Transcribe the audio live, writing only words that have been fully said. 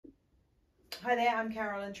Hi there, I'm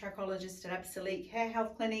Carolyn, Trichologist at Absolique Hair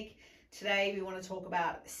Health Clinic. Today we want to talk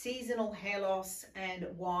about seasonal hair loss and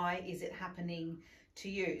why is it happening to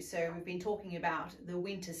you. So we've been talking about the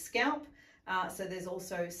winter scalp. So there's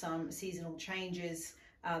also some seasonal changes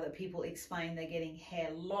that people explain they're getting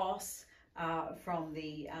hair loss from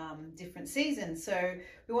the different seasons. So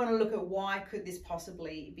we want to look at why could this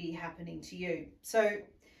possibly be happening to you. So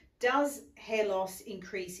does hair loss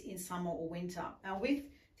increase in summer or winter? Now with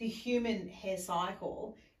the human hair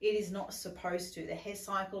cycle, it is not supposed to. The hair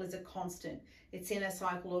cycle is a constant. It's in a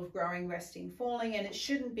cycle of growing, resting, falling, and it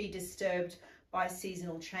shouldn't be disturbed by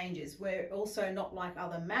seasonal changes. We're also not like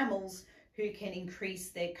other mammals who can increase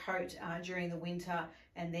their coat during the winter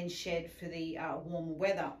and then shed for the warmer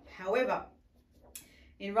weather. However,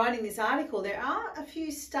 in writing this article, there are a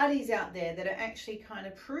few studies out there that are actually kind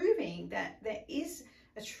of proving that there is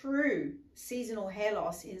a true seasonal hair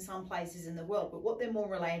loss in some places in the world, but what they're more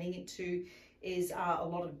relating it to is a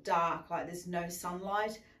lot of dark, like there's no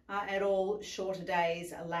sunlight at all, shorter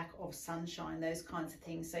days, a lack of sunshine, those kinds of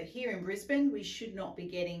things. So here in Brisbane, we should not be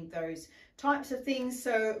getting those types of things,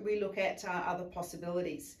 so we look at other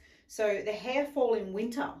possibilities. So the hair fall in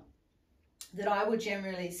winter that I would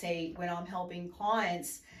generally see when I'm helping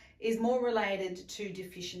clients is more related to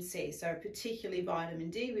deficiency, so particularly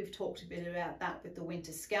vitamin D. We've talked a bit about that with the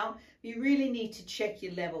winter scalp. You really need to check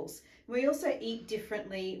your levels. We also eat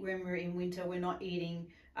differently when we're in winter. We're not eating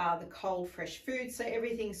the cold, fresh food, so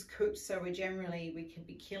everything's cooked, so we can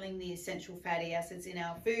be killing the essential fatty acids in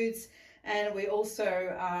our foods, and we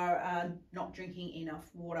also are not drinking enough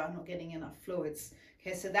water, not getting enough fluids.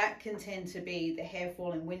 Okay, so that can tend to be the hair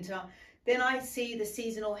fall in winter. Then I see the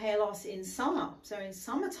seasonal hair loss in summer. So in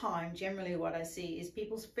summertime, generally what I see is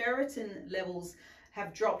people's ferritin levels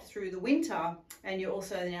have dropped through the winter, and you're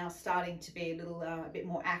also now starting to be a bit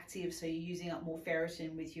more active, so you're using up more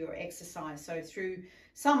ferritin with your exercise. So through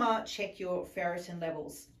summer, check your ferritin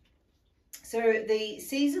levels. So the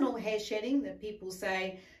seasonal hair shedding that people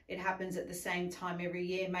say it happens at the same time every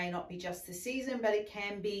year may not be just the season, but it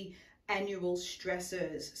can be annual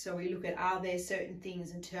stressors. So we look at, are there certain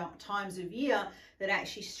things and times of year that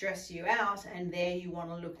actually stress you out, and there you want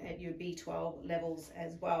to look at your B12 levels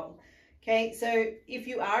as well. Okay, so if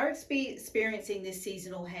you are experiencing this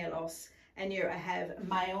seasonal hair loss and you have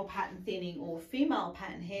male pattern thinning or female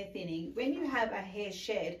pattern hair thinning, when you have a hair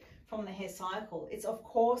shed from the hair cycle, it's of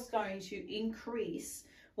course going to increase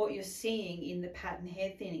what you're seeing in the pattern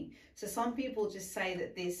hair thinning. So some people just say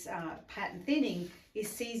that this pattern thinning is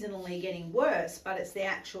seasonally getting worse, but it's the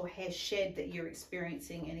actual hair shed that you're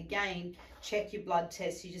experiencing. And again, check your blood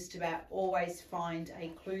tests. You just about always find a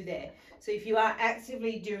clue there. So if you are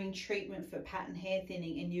actively doing treatment for pattern hair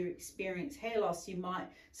thinning and you experience hair loss, you might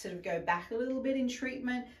sort of go back a little bit in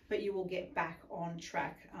treatment, but you will get back on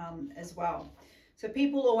track as well. So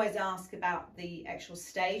people always ask about the actual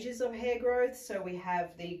stages of hair growth. So we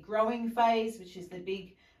have the growing phase, which is the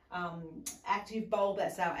big active bulb,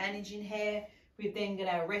 that's our anagen hair. We've then got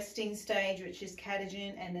our resting stage, which is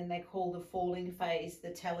catagen, and then they call the falling phase the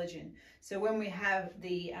telogen. So when we have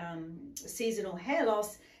the seasonal hair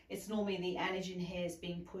loss, it's normally the anagen hairs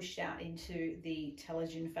being pushed out into the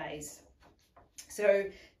telogen phase. So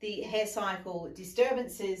the hair cycle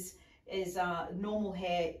disturbances is normal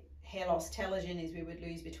hair loss telogen is we would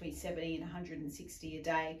lose between 70 and 160 a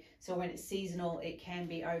day. So when it's seasonal, it can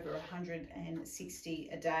be over 160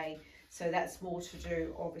 a day. So that's more to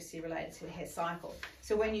do, obviously, related to the hair cycle.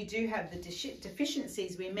 So when you do have the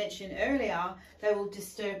deficiencies we mentioned earlier, they will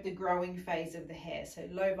disturb the growing phase of the hair. So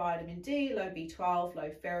low vitamin D, low B12,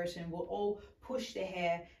 low ferritin will all push the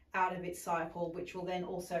hair out of its cycle, which will then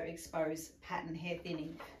also expose pattern hair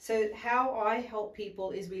thinning. So how I help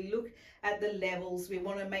people is we look at the levels. We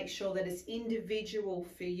want to make sure that it's individual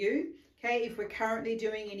for you. Okay, if we're currently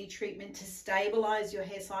doing any treatment to stabilize your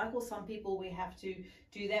hair cycle, some people we have to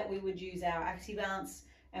do that. We would use our Activance,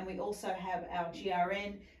 and we also have our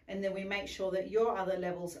GRN, and then we make sure that your other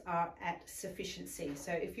levels are at sufficiency.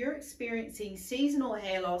 So if you're experiencing seasonal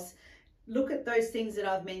hair loss, look at those things that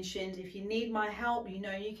I've mentioned. If you need my help, you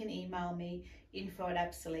know you can email me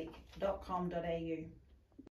info@absolique.com.au.